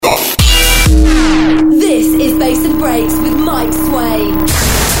Breaks with Mike Swain.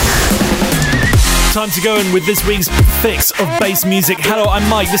 Time to go in with this week's fix of bass music. Hello, I'm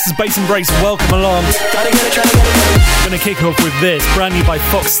Mike. This is Bass and Breaks. Welcome along. Gonna kick off with this, brand new by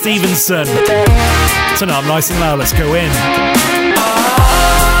Fox Stevenson. Turn it up nice and loud. Let's go in.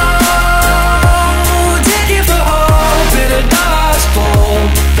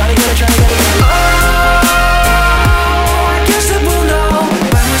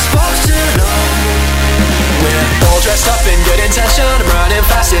 Dressed up in good intention, I'm running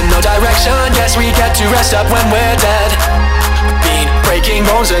fast in no direction. Guess we get to rest up when we're dead. Been breaking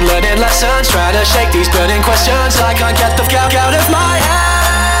bones and learning lessons, trying to shake these burning questions. I can't get the fuck out of my head.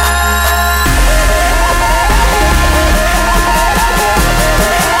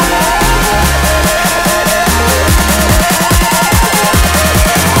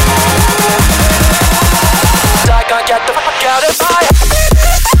 I can't get the fuck out of my head.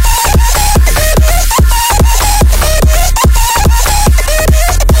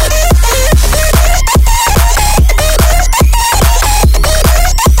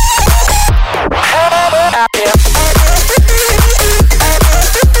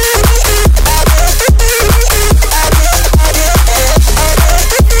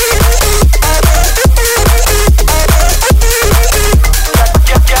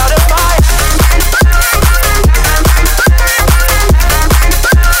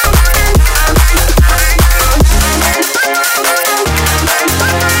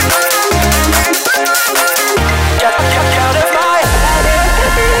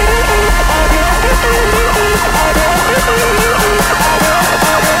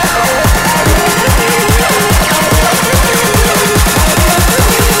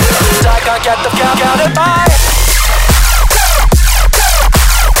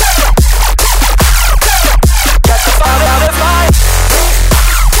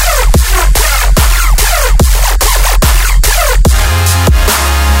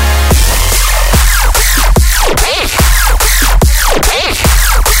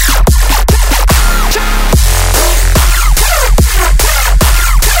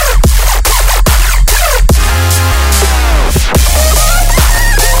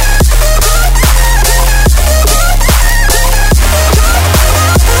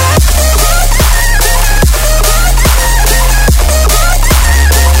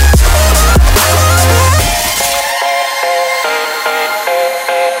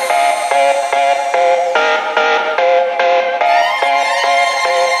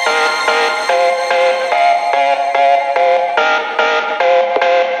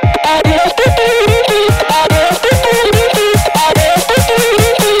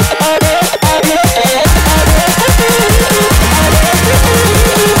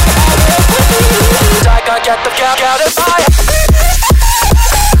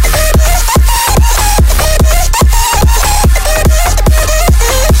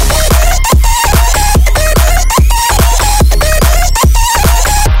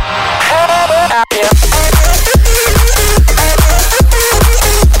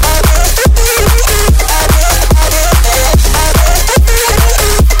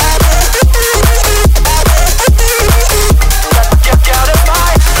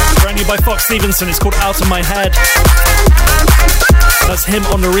 Stevenson, it's called Out of My Head. That's him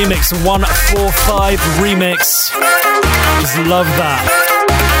on the remix, 145 remix. Just love that.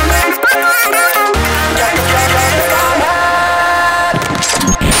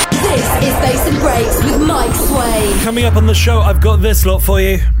 This is Bass and Breaks with Mike Swain. Coming up on the show, I've got this lot for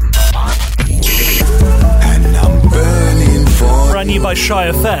you. And I'm burning for brand new by Shy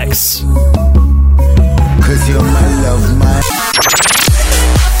FX. 'Cause you're my love, my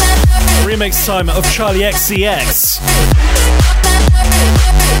remix time of Charlie XCX.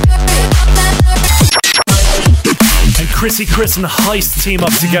 And Chrissy Chris and Heist team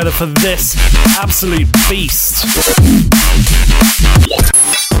up together for this absolute beast.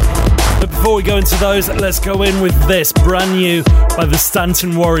 But before we go into those, let's go in with this, brand new by the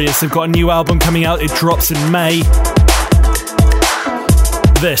Stanton Warriors. They've got a new album coming out, it drops in May.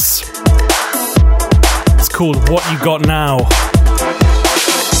 This, it's called What You Got Now.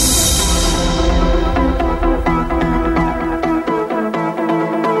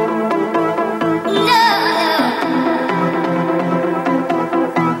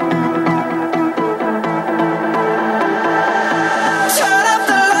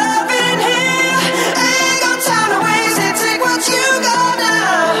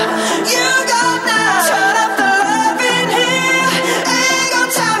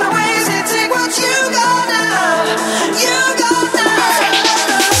 You got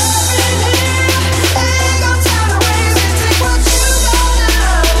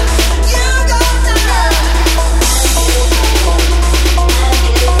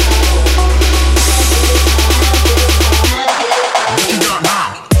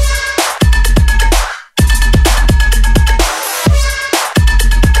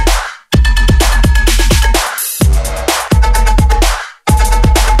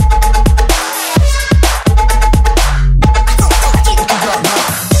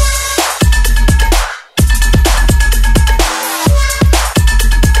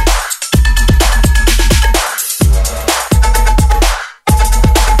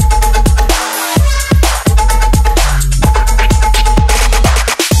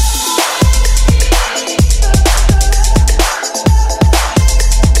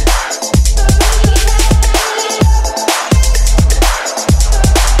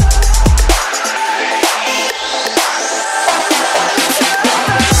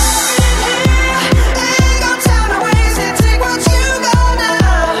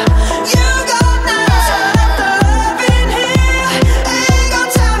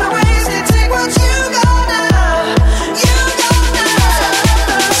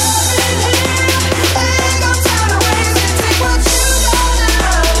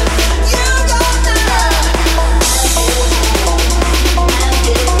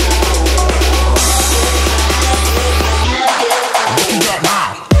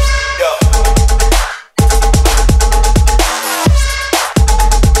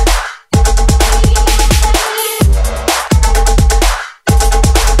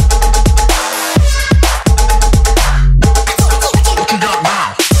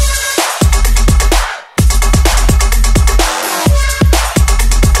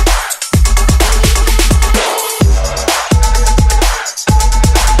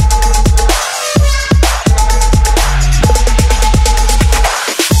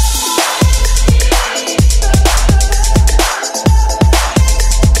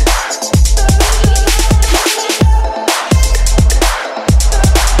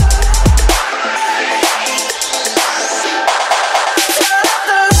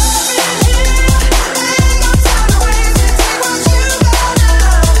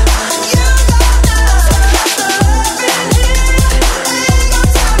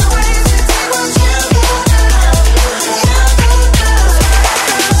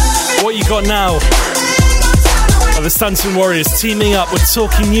What Now? The Stanton Warriors teaming up with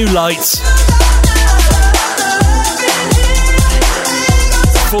Talking New Light.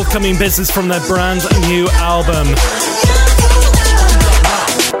 Forthcoming business from their brand new album.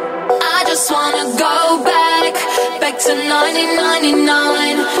 I just wanna go back to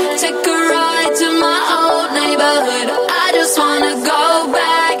 1999. Take a ride to my old neighborhood. I just wanna go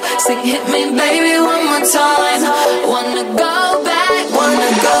back. Sing hit me baby one more time. Wanna go back, wanna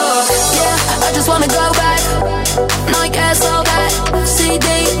go. Yeah, I just wanna go back. Nike Air so bad. CD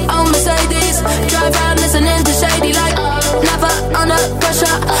on Mercedes. Drive around listening to Shady like never under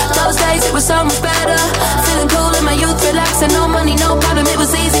pressure. Those days it was so much better. Feeling cool in my youth, relaxing. No money, no problem, it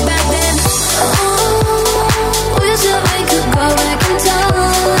was easy back then. Wish that we could go back in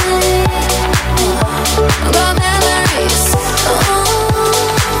time. Got memories.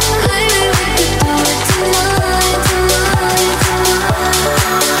 Maybe we could do it tonight, tonight, tonight.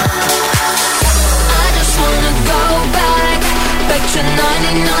 I just wanna go back to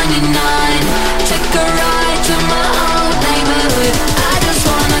 1999. Take a ride to my old neighborhood. I just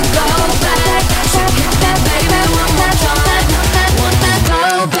wanna go back. So hit that baby one more time. Wanna go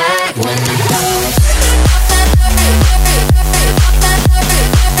back, wanna go.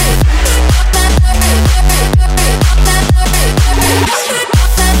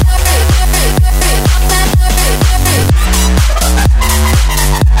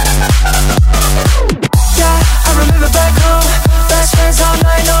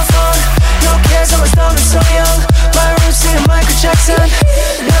 Jackson,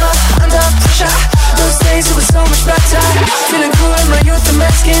 never under pressure. Those days it was so much better. Feeling cool in my youth and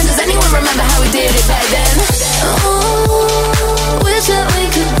Mexican. Does anyone remember how we did it back then? Oh, wish that we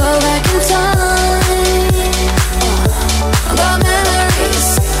could go back in time. Got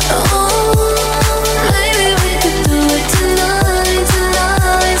memories. Oh, maybe we could do it tonight,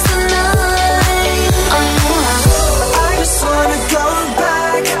 tonight, tonight. I just wanna go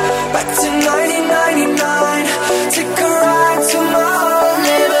back to 1999. Take a ride to my old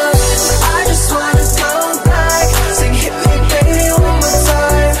neighborhood. I just wanna go back. Sing hit me baby one more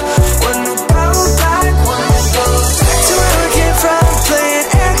time. Wanna go back, wanna go back to where we came from. Playing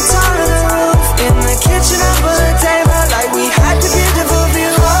air guitar on the roof. In the kitchen over the table. Like we had the beautiful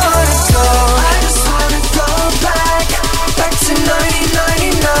view. Wanna go. I just wanna go back to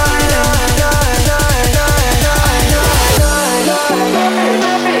 1999.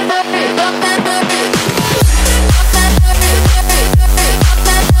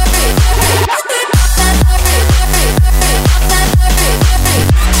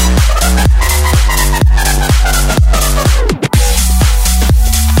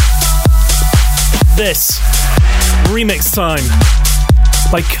 This remix time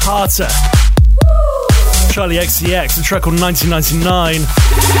by Carter, Charlie XCX, a track called 1999.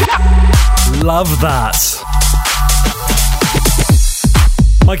 Love that.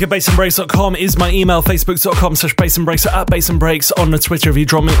 Mike at bassandbreaks.com is my email. Facebook.com/bassandbreaks, at bassandbreaks on the Twitter if you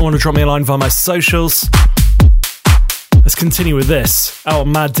want to drop me a line via my socials. Let's continue with this. Out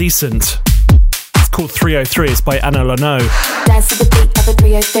Mad Decent. It's called 303. It's by Anna Lano. Dance to the beat of a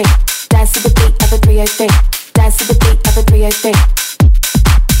 303. Dance to the beat of a 303. Dance to the beat of a 303.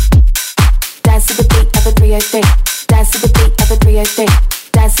 Dance to the beat of a 303. Dance to the beat of a 303.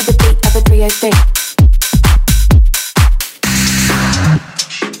 Dance to the beat of a 303.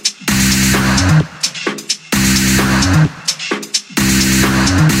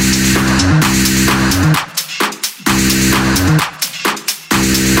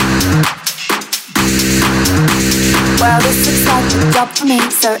 Well, this looks like a job for me,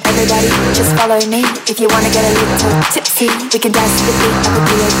 so everybody just follow me. If you wanna get a little tipsy, we can dance to the beat of a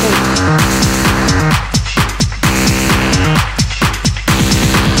 303.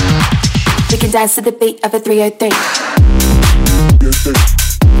 We can dance to the beat of a 303.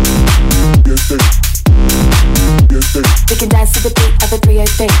 We can dance to the beat of a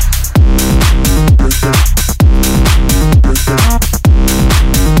 303.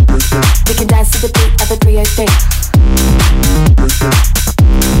 We can dance to the beat of a 303.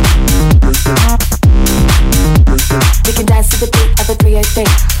 We can dance to the beat of a 303.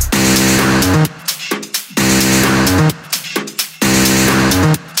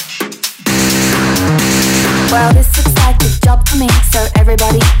 Well, this looks like a job for me, so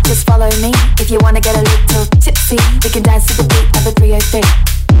everybody just follow me. If you wanna get a little tipsy, we can dance to the beat of a 303.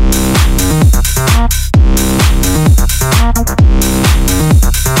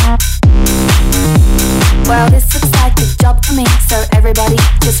 Well, this looks like a job for me, so everybody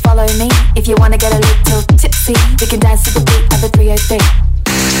just follow me. If you wanna get a little tipsy, we can dance to the beat of a 303.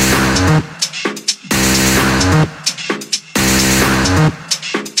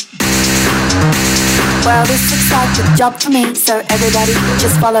 Well, this looks like a job for me, so everybody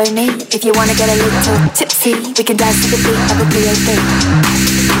just follow me. If you wanna get a little tipsy, we can dance to the beat of a 303.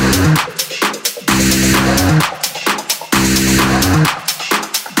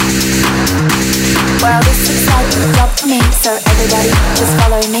 Well, this looks like a job for me, so everybody just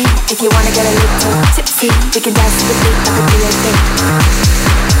follow me. If you wanna get a little tipsy, we can dance to the beat of a 303.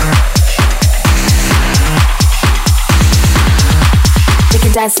 We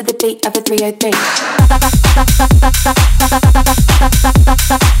can dance to the beat of a 303.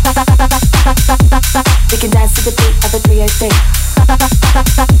 We can dance to the beat of a 303.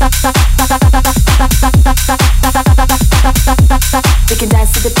 We can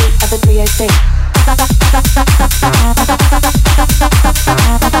dance to the beat of a 303.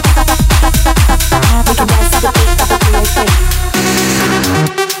 We can dance to the beat of a 303.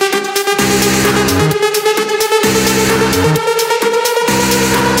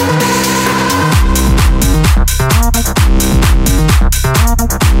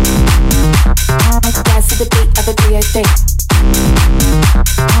 Dance to the beat of a 303.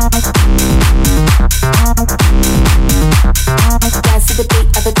 Dance to the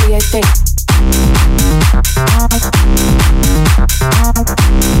beat of a 303.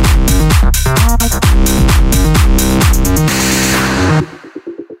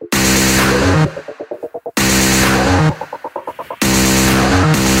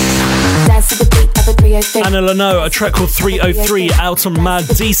 Dance to the beat of a 303. Anna Leno, a track called 303 out on Mad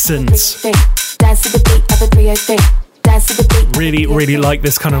Decent. Dance to the beat of a 303. Dance to the beat. Really like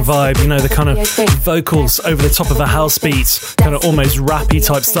this kind of vibe, you know, the kind of vocals over the top of a house beat, kind of almost rappy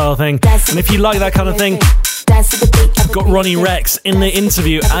type style thing. And if you like that kind of thing, I've got Ronnie Rex in the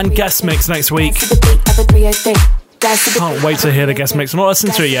interview and guest mix next week. Can't wait to hear the guest mix. I'm not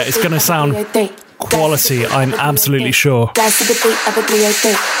listening to it yet. It's going to sound quality, I'm absolutely sure. Dance to the beat of a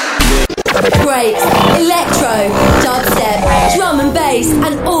 303. Breaks, electro, dubstep, drum and bass,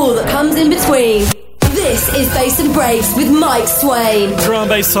 and all that comes in between. This is Bass and Breaks with Mike Swain. Drum and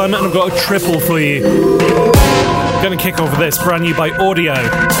bass time, and I've got a triple for you. I'm going to kick off with this, brand new by Audio.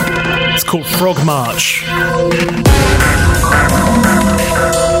 It's called Frog March.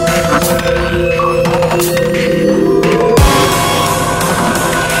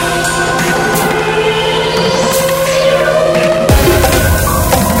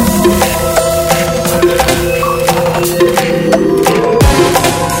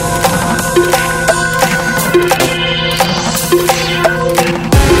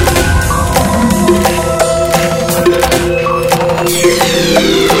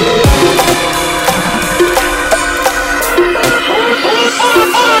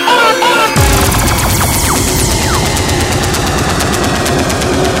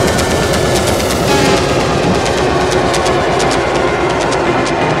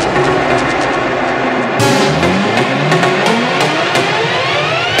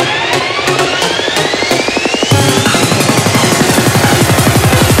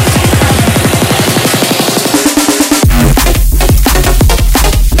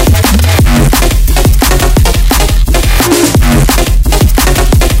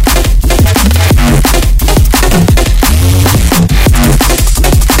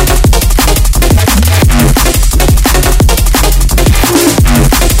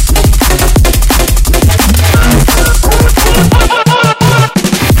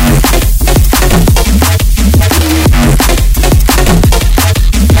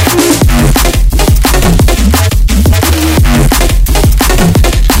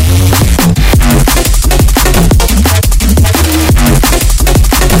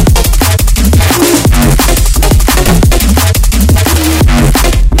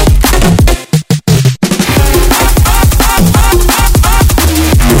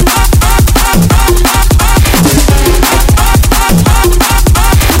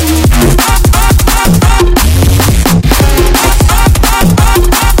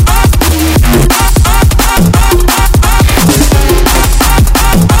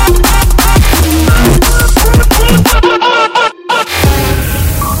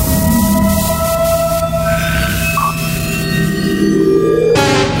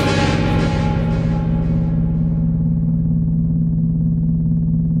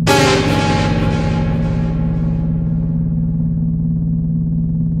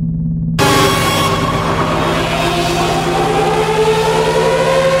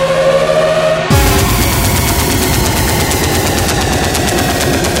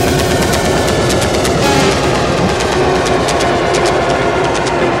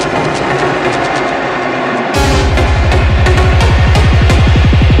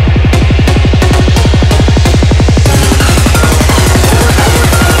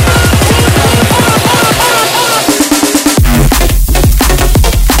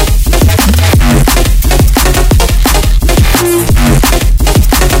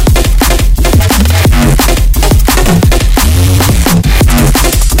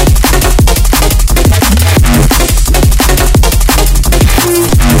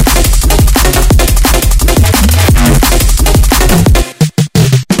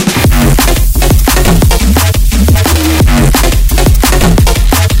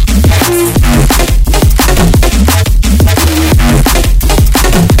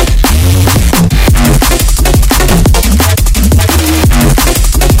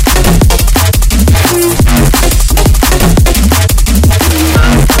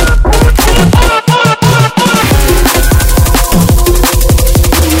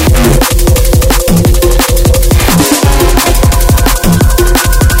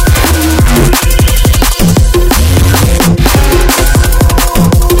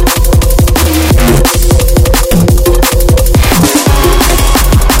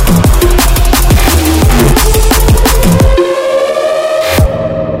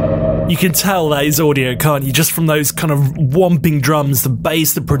 can tell that is audio, can't you? Just from those kind of whomping drums, the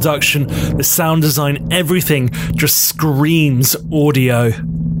bass, the production, the sound design, everything just screams audio.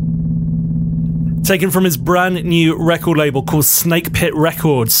 Taken from his brand new record label called Snake Pit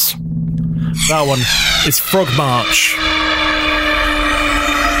Records. That one is Frog March.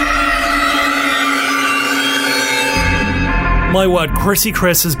 My word, Chrissy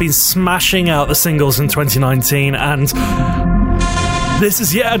Chris has been smashing out the singles in 2019, and this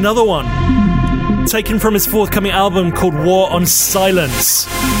is yet another one. Taken from his forthcoming album called War on Silence.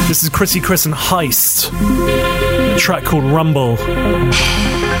 This is Chrissy Chris and Heist. A track called Rumble.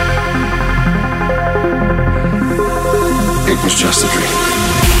 It was just a dream.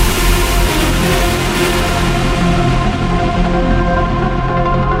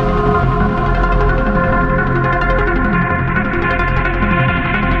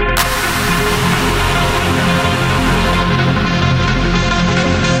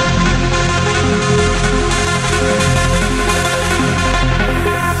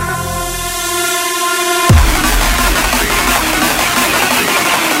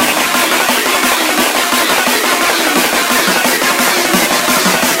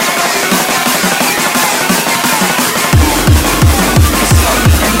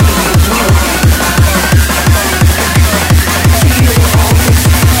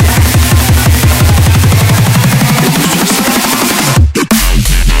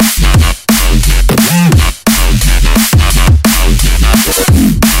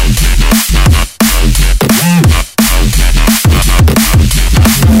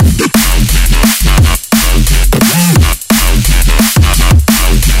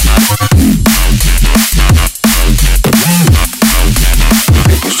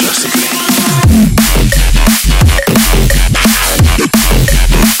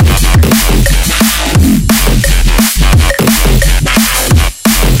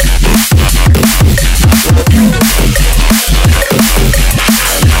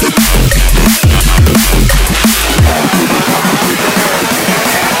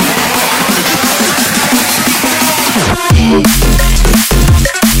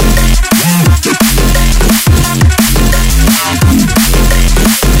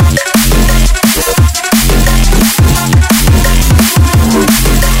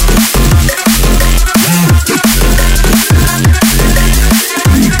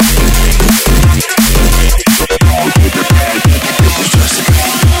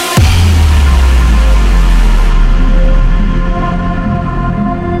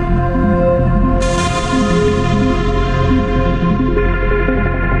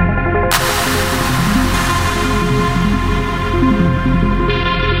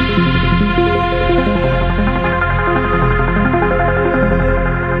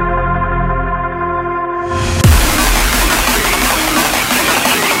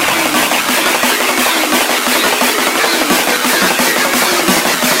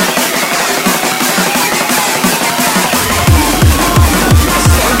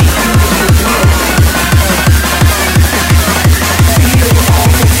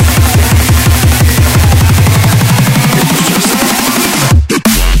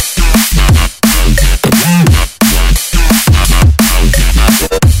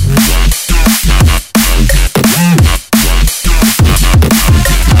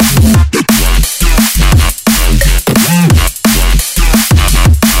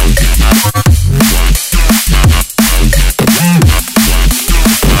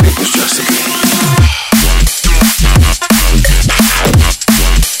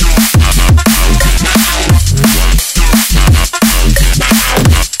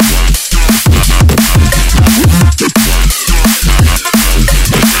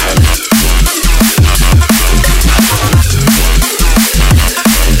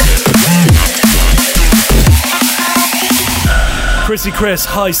 Chrissy Chris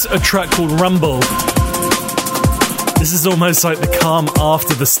Heist, a track called Rumble. This is almost like the calm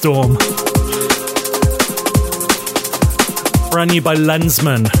after the storm. Brand new by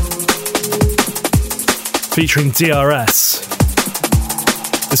Lensman, featuring DRS.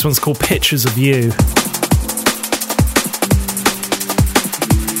 This one's called Pictures of You.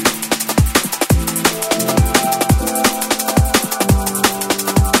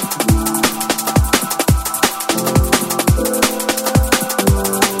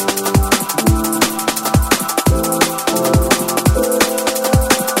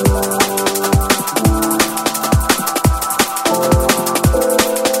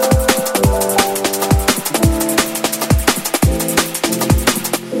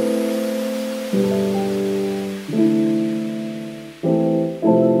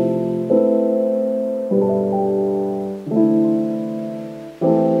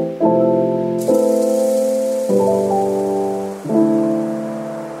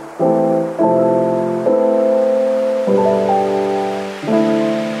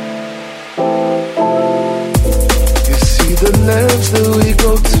 lengths that we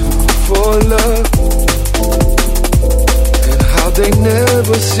go to for love, and how they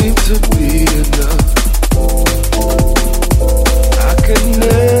never seem to be enough. I can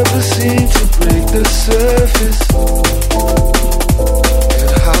never seem to break the surface,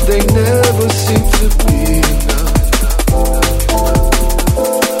 and how they never seem to be enough.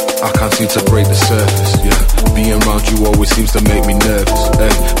 I can't seem to break the surface, yeah. Being around you always seems to make me nervous,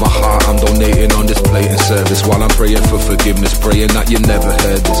 eh. My heart I'm donating on this plating service, while I'm praying for forgiveness, praying that you never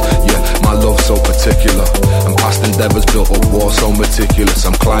heard this. Yeah, my love's so particular, and past endeavours built a wall so meticulous.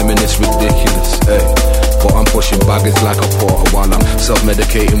 I'm climbing, it's ridiculous, eh. But I'm pushing baggage like a porter while I'm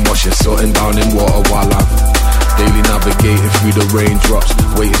self-medicating, washing something down in water while I'm daily navigating through the raindrops,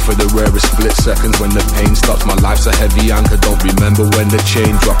 waiting for the rarest split seconds when the pain stops. My life's a heavy anchor, don't remember when the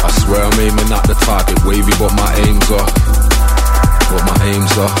chain drop. I swear I'm aiming at the target, wavy, but my aims are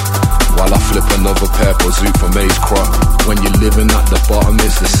while I flip another purple zoot from Ace Crop. When you're living at the bottom,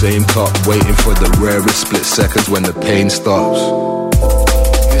 it's the same top, waiting for the rarest split seconds when the pain stops.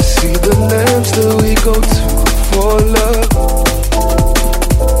 You see the lengths that we go to for love,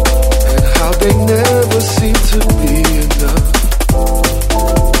 and how they never seem to be enough.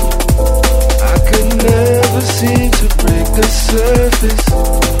 I can never seem to break the surface,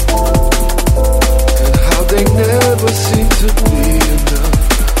 and how they never seem to be enough.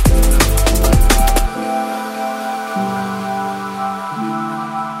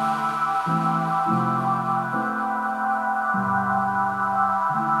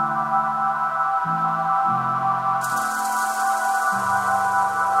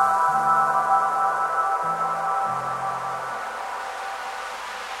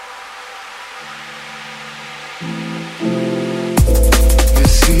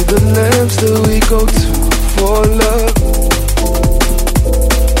 The lengths that we go to for love,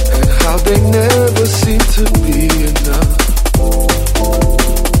 and how they never seem to be enough.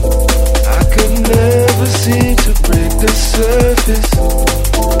 I could never seem to break the surface,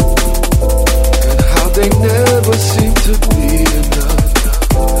 and how they never seem to be enough.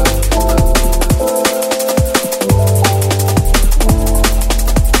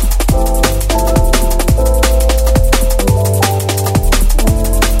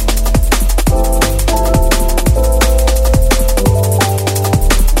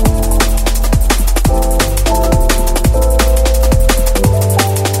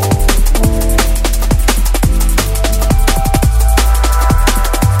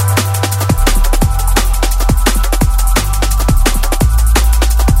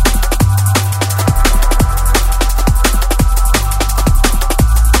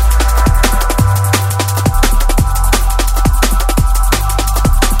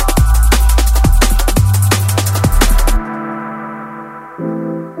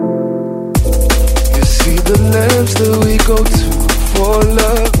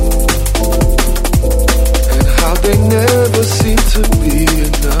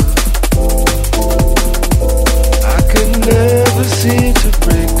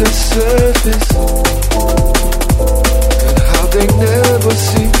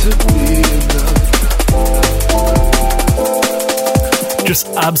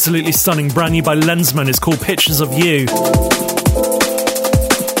 Absolutely stunning, brand new by Lensman. It's called Pictures of You.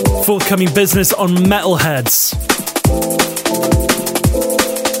 Forthcoming business on Metalheads.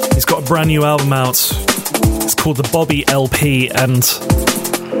 He's got a brand new album out. It's called the Bobby LP, and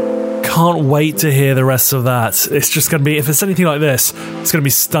can't wait to hear the rest of that. It's just going to be, if it's anything like this, it's going to be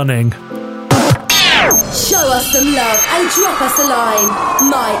stunning. Show us some love and drop us a line.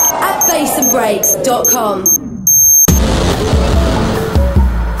 Mike@bassandbreaks.com.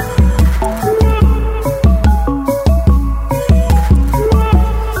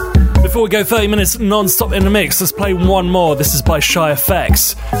 Before we go 30 minutes non-stop in the mix, let's play one more. This is by Shy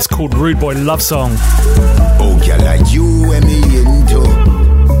FX. It's called Rude Boy Love Song. Oh, girl, like you and me into.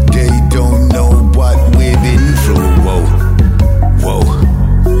 They don't know what we've been through. Whoa, whoa,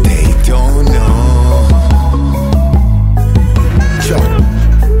 they don't know.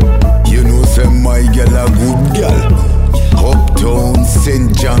 You know, say my girl a good girl. Uptown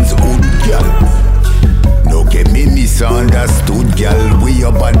St. John's old girl. No get me misunderstood, girl. With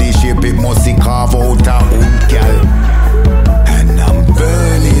your body shape, it must carve out a old girl. And I'm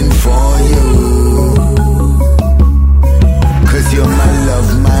burning for you.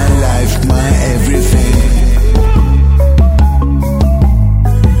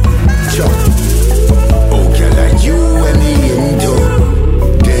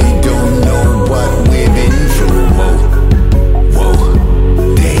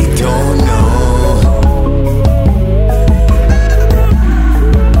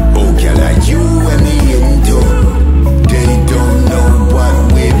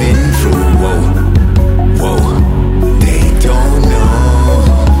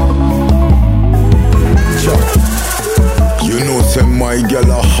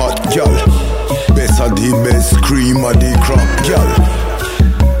 hot gal. Best of the best, cream of the crop gal.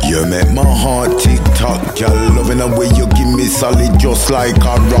 You make my heart tick tock, gal. Loving the way you give me solid just like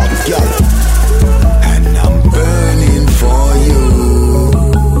a rock gal. And I'm burning for you,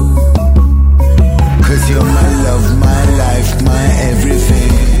 'cause you're my love, my life, my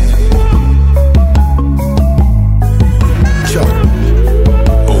everything. Chuck.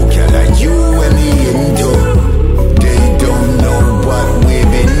 Oh, girl, are you and me into? They don't know what we've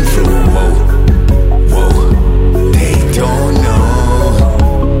been through. Whoa, whoa, they don't know.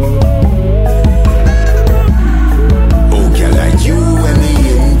 Oh, girl, are you and me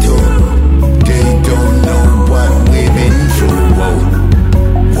into? They don't know what we've been through. Whoa,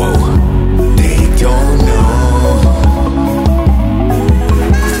 whoa, they don't know.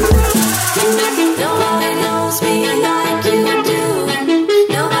 Nobody knows me like you do.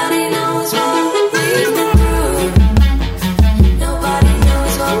 Nobody knows what we've been through. Nobody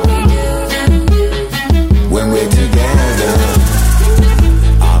knows what we do. When we're together,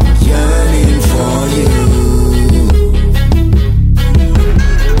 I'm yearning for you.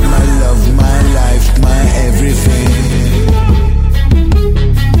 My love, my life, my everything.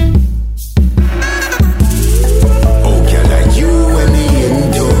 Oh, girl, are you and me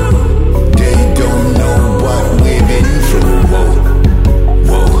into? They don't know what we've been through. Whoa,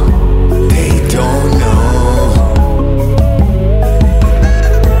 whoa, they don't know.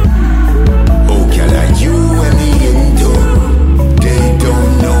 Oh, girl, are you and me into? They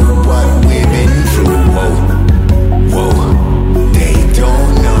don't know what we've been through. Whoa, whoa, they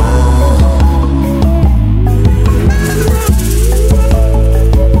don't know.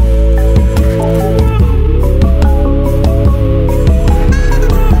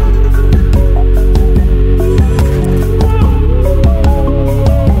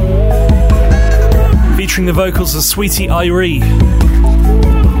 Featuring the vocals of Sweetie Irie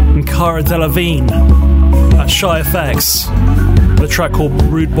and Cara Delevingne. That's Shy FX. The track called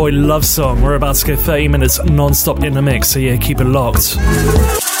Rude Boy Love Song. We're about to go 30 minutes non-stop in the mix, so yeah, keep it locked.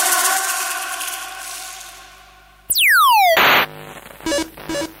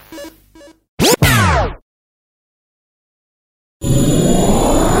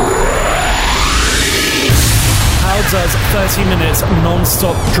 How does 30 minutes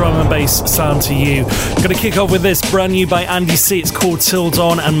non-stop drum and bass sound to you? Gonna kick off with this, brand new by Andy C. It's called Till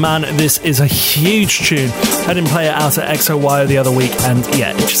Dawn, and man, this is a huge tune. I didn't play it out at XOYO the other week, and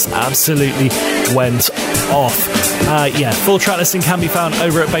yeah, it just absolutely went off. Yeah, full track listing can be found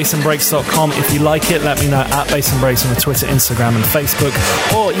over at bassandbreaks.com. If you like it, let me know at bassandbreaks on Twitter, Instagram and Facebook,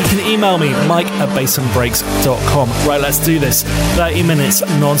 or you can email me, mike@bassandbreaks.com. Right, let's do this. 30 minutes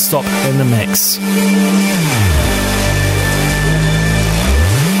non-stop in the mix.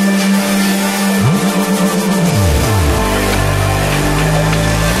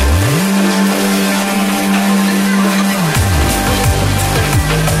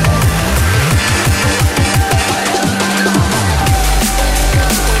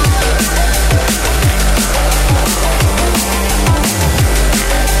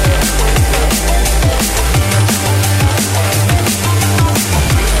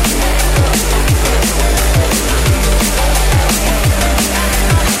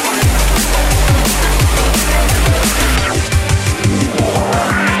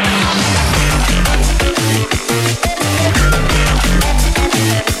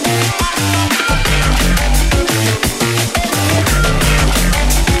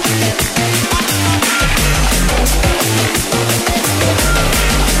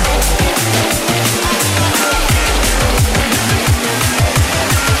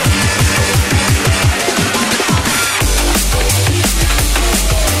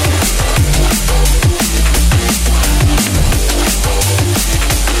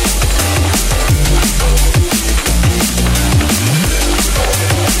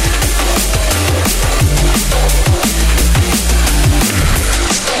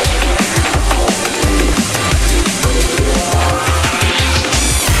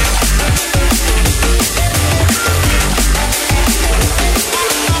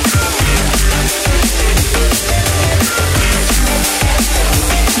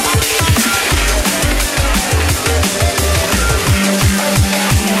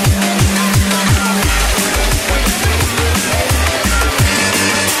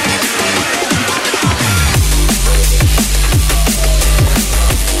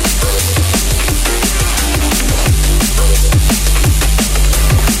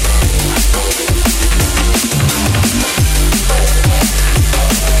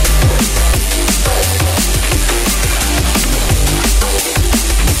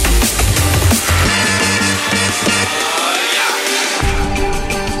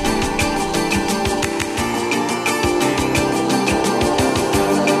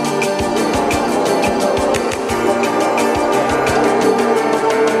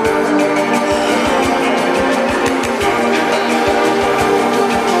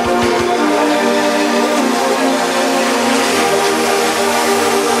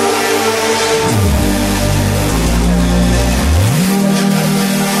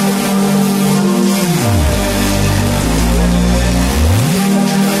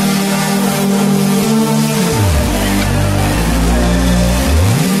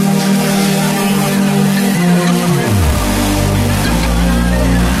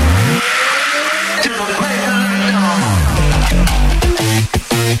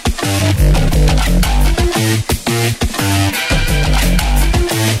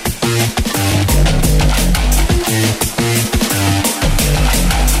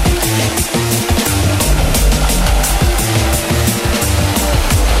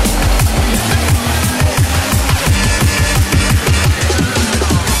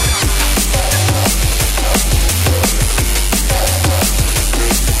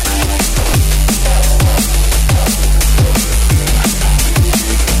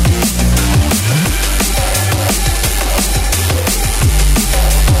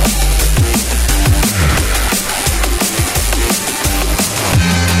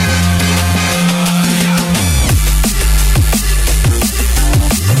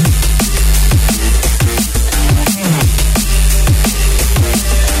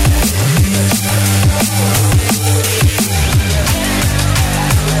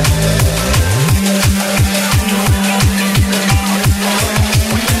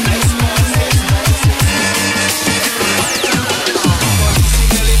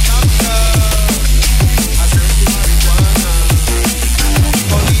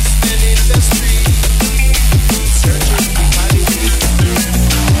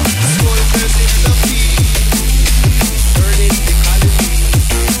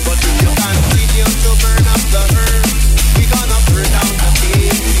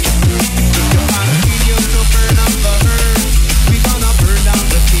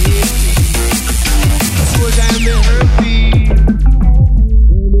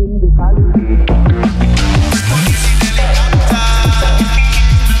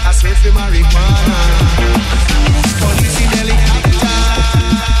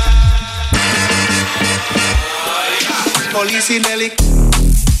 Policinelli.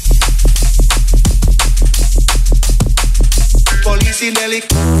 Policinelli.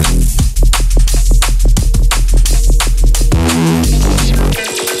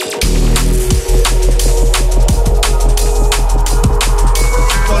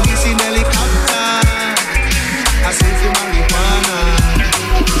 Policinelli captain, I say for marijuana.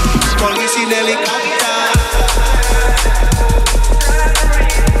 Policinelli captain.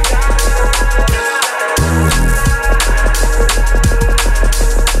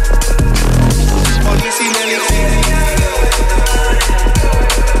 Policinelli.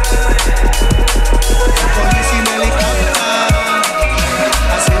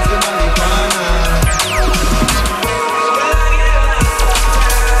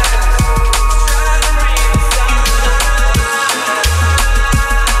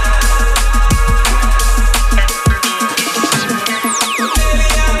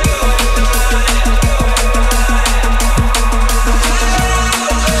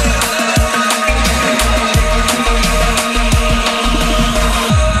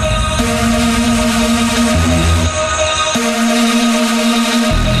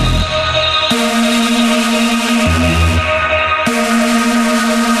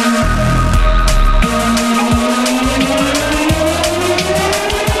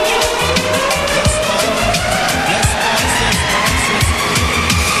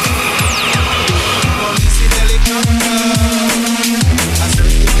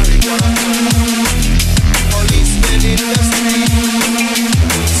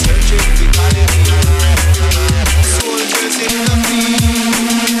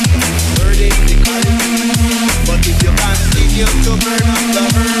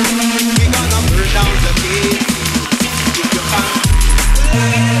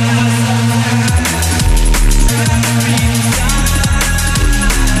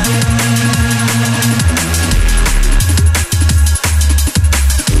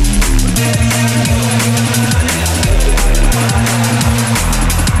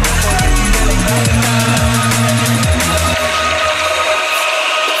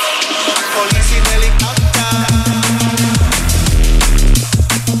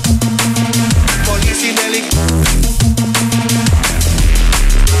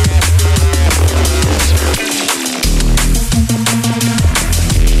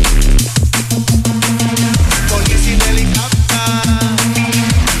 Policinelli captain,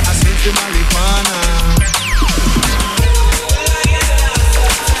 I say for marijuana.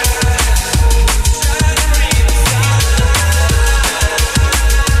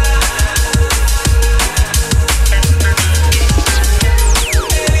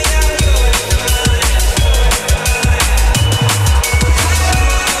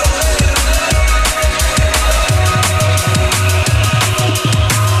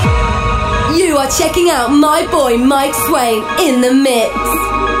 Checking out my boy Mike Swain in the mix.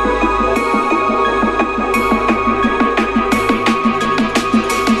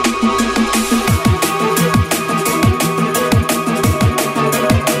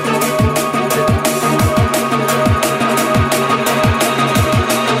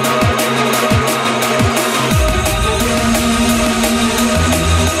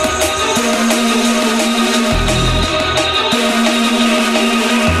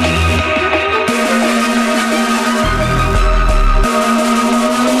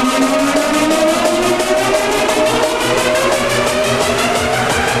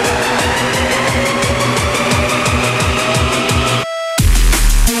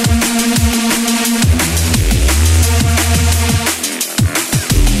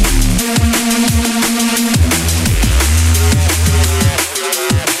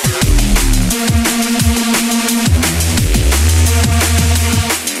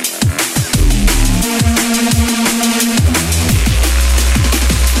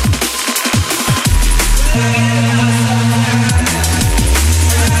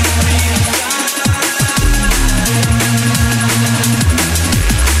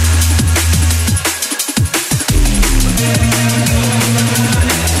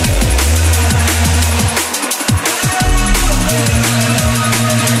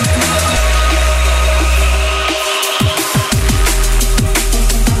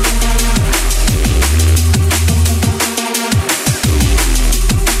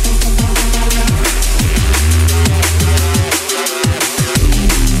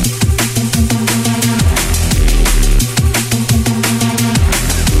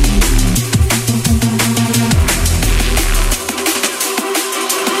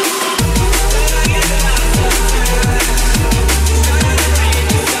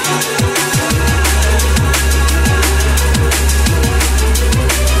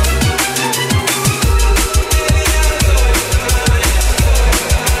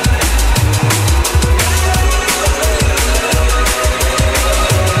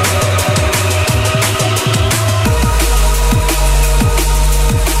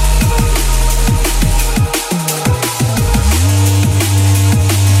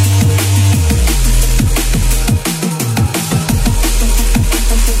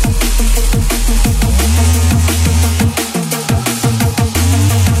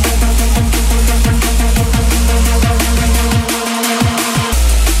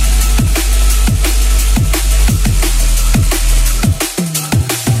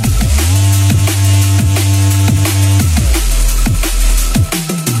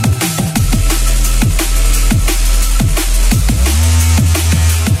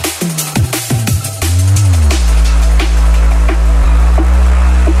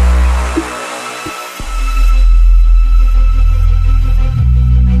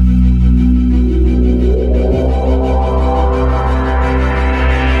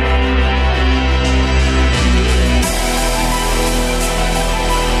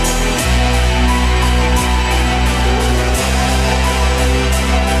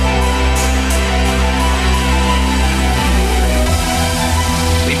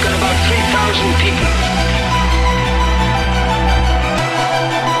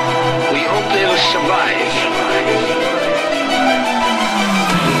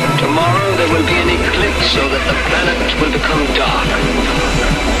 there will be an eclipse so that the planet will become dark.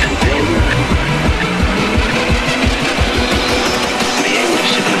 And then the end of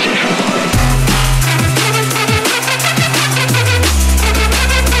civilization.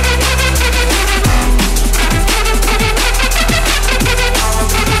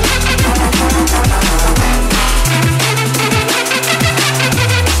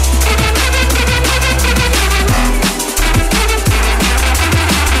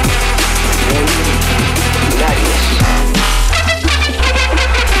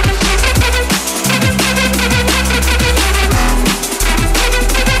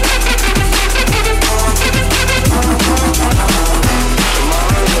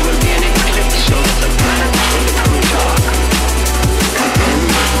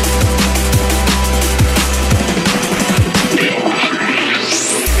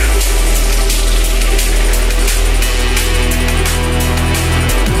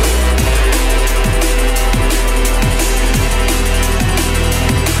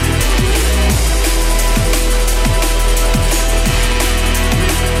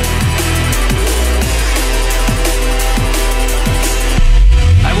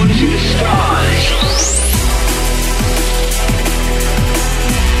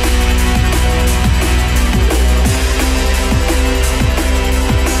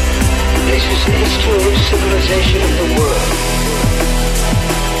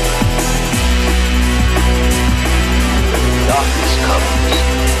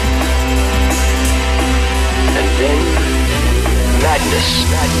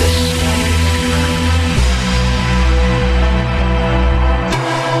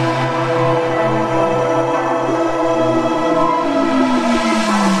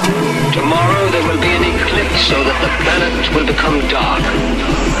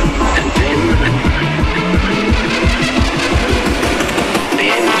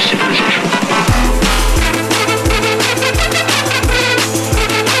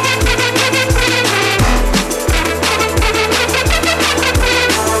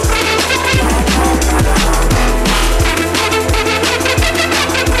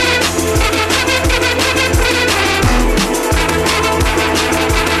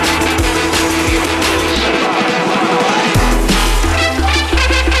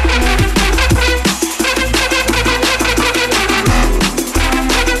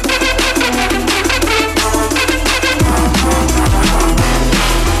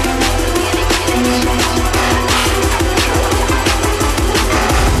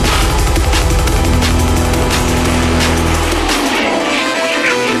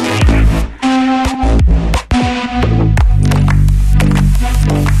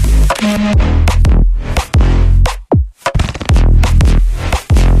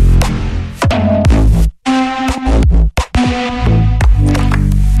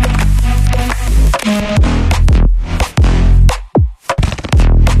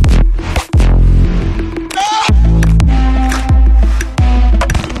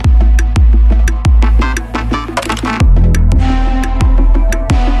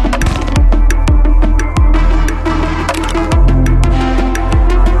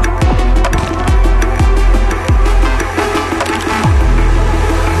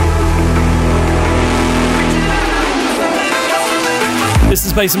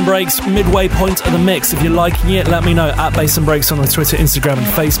 Bass and Breaks, midway point of the mix. If you're liking it, let me know at Bass and Breaks on the Twitter, Instagram and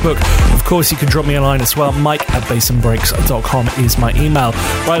Facebook. Of course, you can drop me a line as well. Mike@bassandbreaks.com is my email.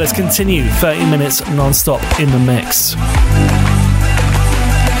 Right, let's continue. 30 minutes non-stop in the mix.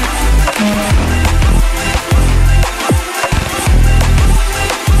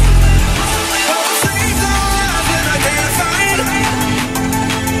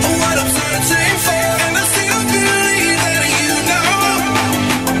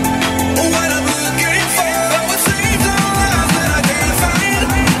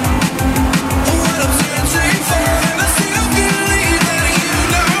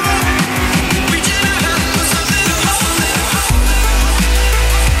 Reaching out for something to hold.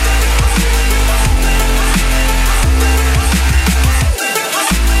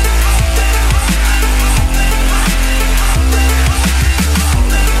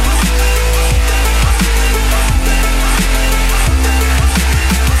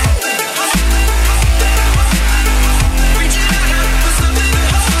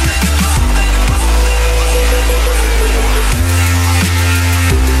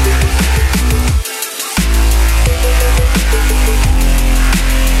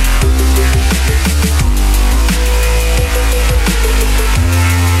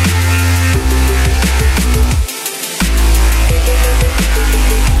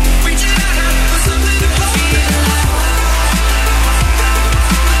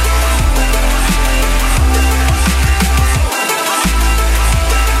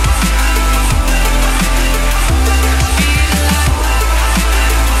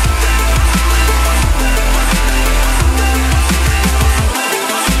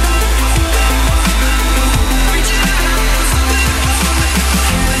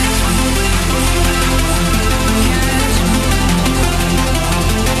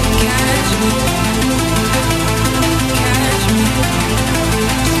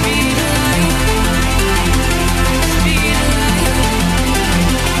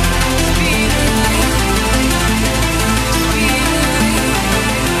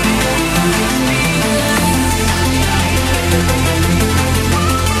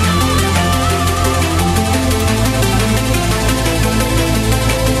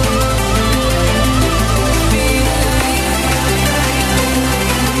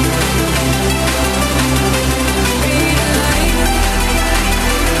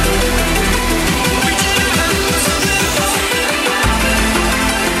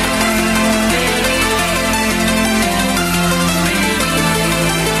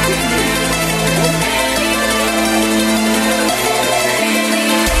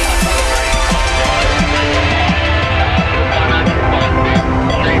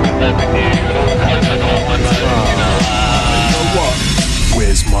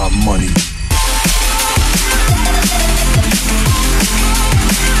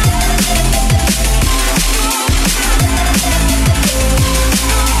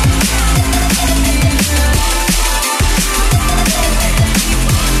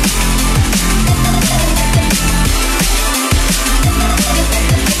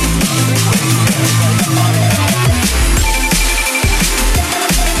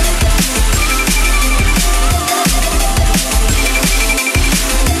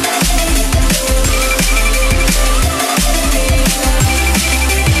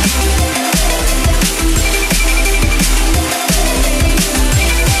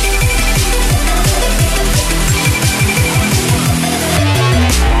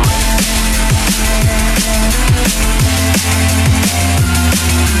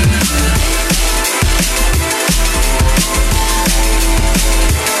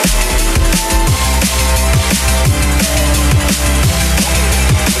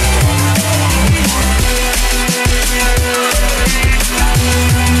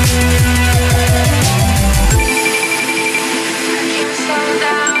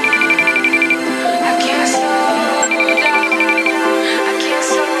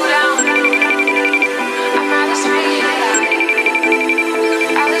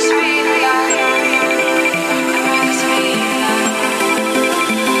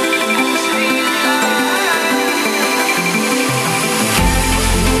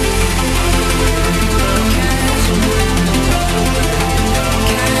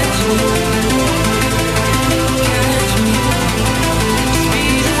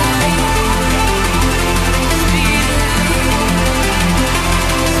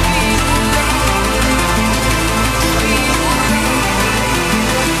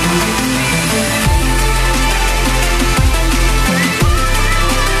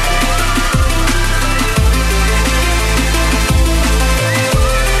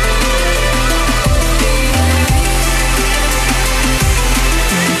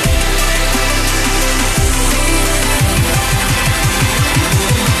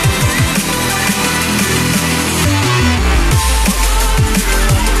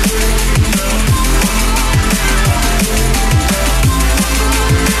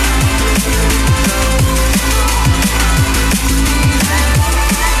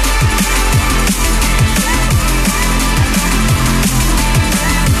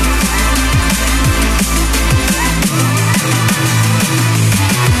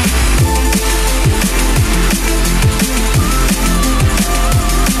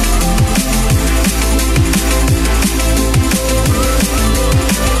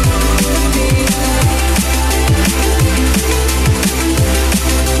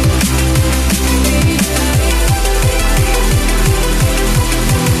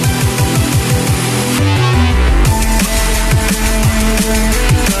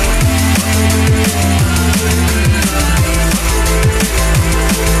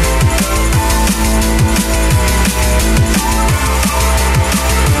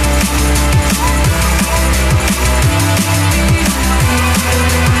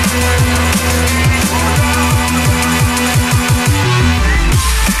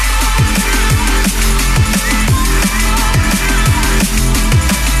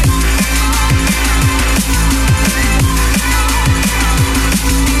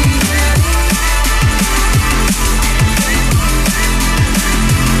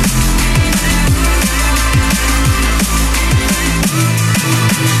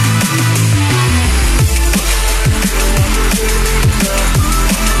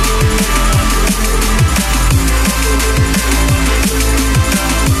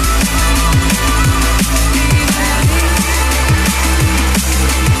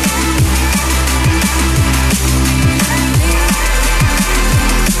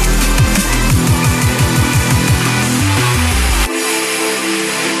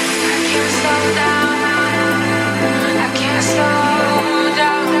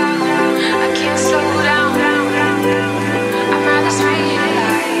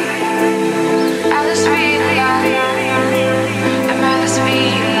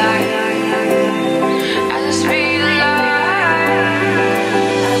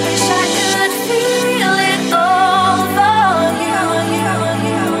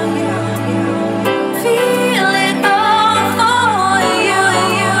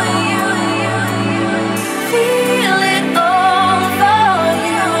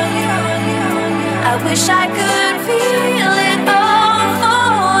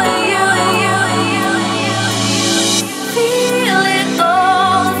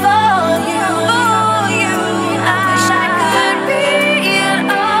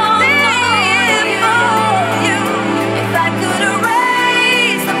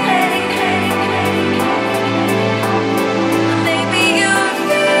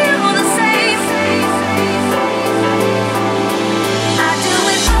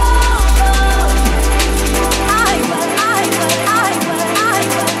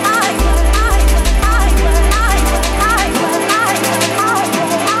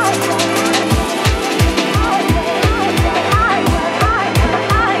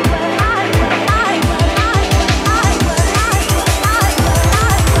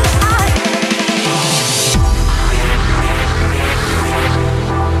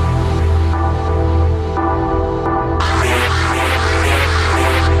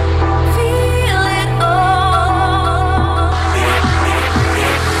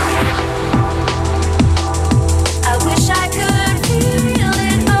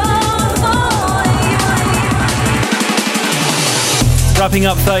 Wrapping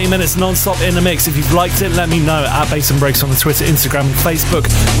up 30 minutes non-stop in the mix. If you've liked it, let me know at Bass and Breaks on the Twitter, Instagram and Facebook.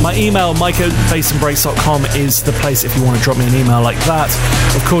 My email, mike@bassandbreaks.com, is the place if you want to drop me an email like that.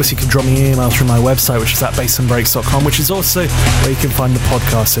 Of course, you can drop me an email through my website, which is at bassandbreaks.com, which is also where you can find the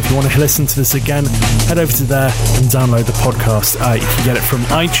podcast. So if you want to listen to this again, head over to there and download the podcast. You can get it from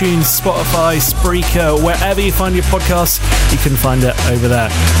iTunes, Spotify, Spreaker, wherever you find your podcasts, you can find it over there.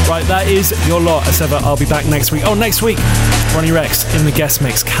 Right, that is your lot. As ever, I'll be back next week. Oh, next week, Ronnie Rex in the guest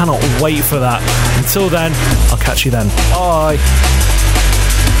mix. Cannot wait for that. Until then, I'll catch you then. Bye.